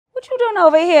What you doing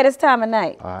over here this time of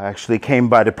night? I actually came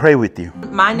by to pray with you.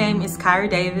 My name is Kyra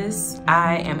Davis.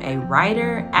 I am a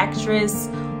writer, actress,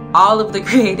 all of the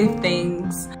creative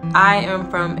things. I am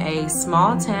from a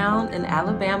small town in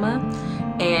Alabama,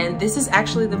 and this is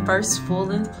actually the first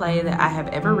full-length play that I have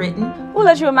ever written. Who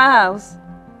let you in my house?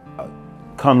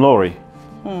 Come, Lori.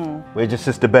 Where's your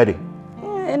sister Betty?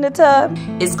 In the tub.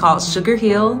 It's called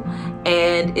SugarHill,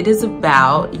 and it is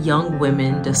about young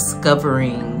women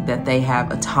discovering that they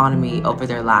have autonomy over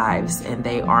their lives and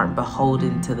they aren't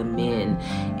beholden to the men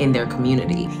in their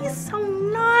community. He's so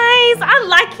nice. I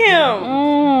like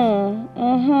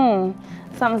him.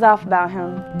 Something's off about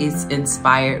him. It's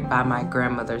inspired by my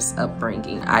grandmother's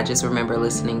upbringing. I just remember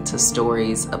listening to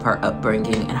stories of her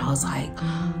upbringing, and I was like,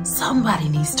 somebody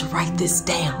needs to write this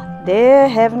down. Dear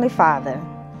Heavenly Father,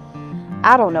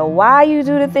 I don't know why you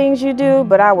do the things you do,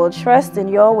 but I will trust in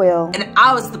your will. And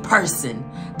I was the person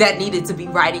that needed to be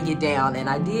writing it down, and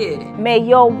I did. May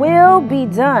your will be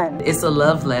done. It's a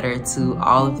love letter to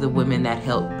all of the women that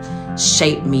helped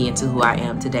shape me into who I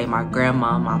am today. My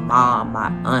grandma, my mom, my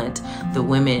aunt, the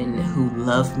women who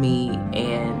love me,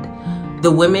 and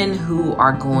the women who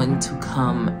are going to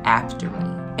come after me.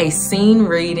 A scene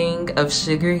reading of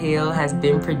SugarHill has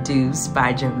been produced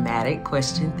by Dramatic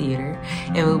Question Theater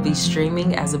and will be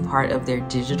streaming as a part of their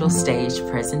digital stage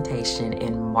presentation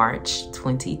in March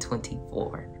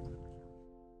 2024.